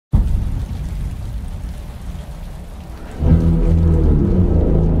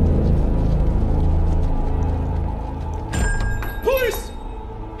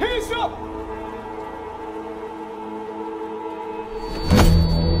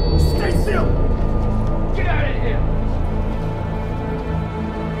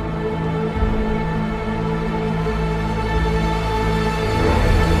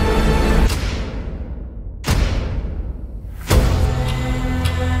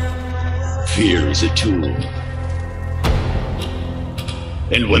Fear is a tool.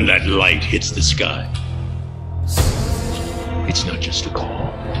 And when that light hits the sky, it's not just a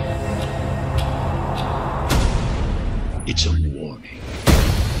call. It's a warning.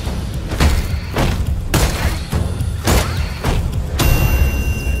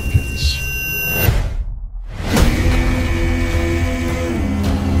 Vengeance.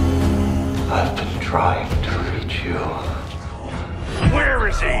 I've been trying to reach you. Where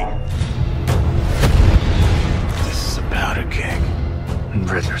is he? This is a powder keg, and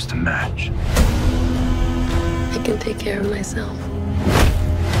Ritter's the match. I can take care of myself.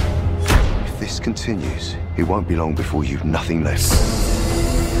 If this continues, it won't be long before you've nothing left.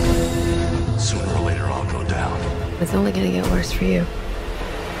 Sooner or later, I'll go down. It's only gonna get worse for you.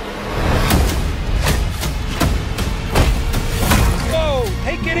 Whoa,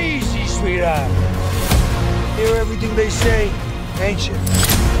 take it easy, sweetheart. Hear everything they say, ain't you?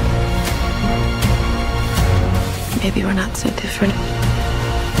 Maybe we're not so different.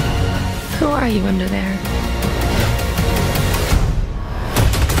 Who are you under there?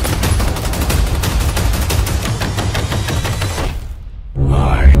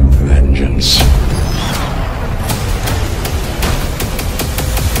 My vengeance.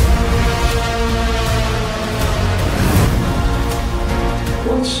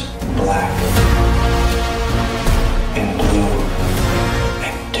 What's black and blue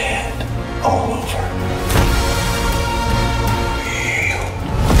and dead all over? You.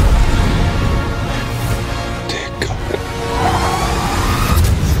 Dear God.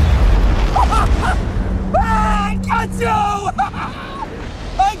 I got you!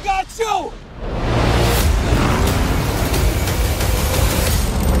 I got you!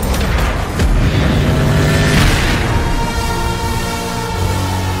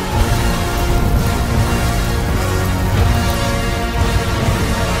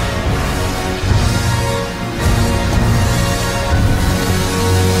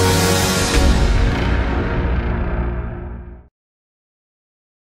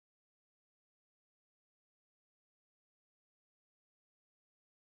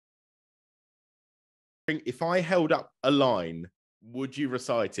 If I held up a line, would you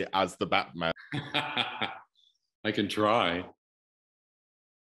recite it as the Batman? I can try.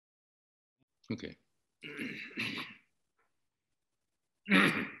 Okay.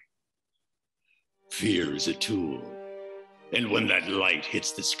 Fear is a tool. And when that light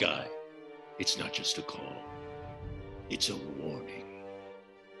hits the sky, it's not just a call. It's a warning.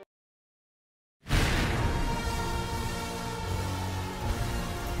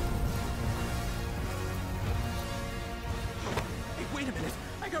 Hey, wait a minute.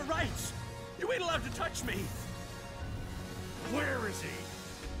 I got rights. You ain't allowed to touch me. Where is he?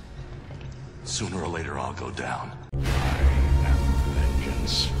 Sooner or later, I'll go down. I am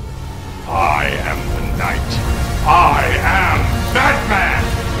vengeance. I am the night. I am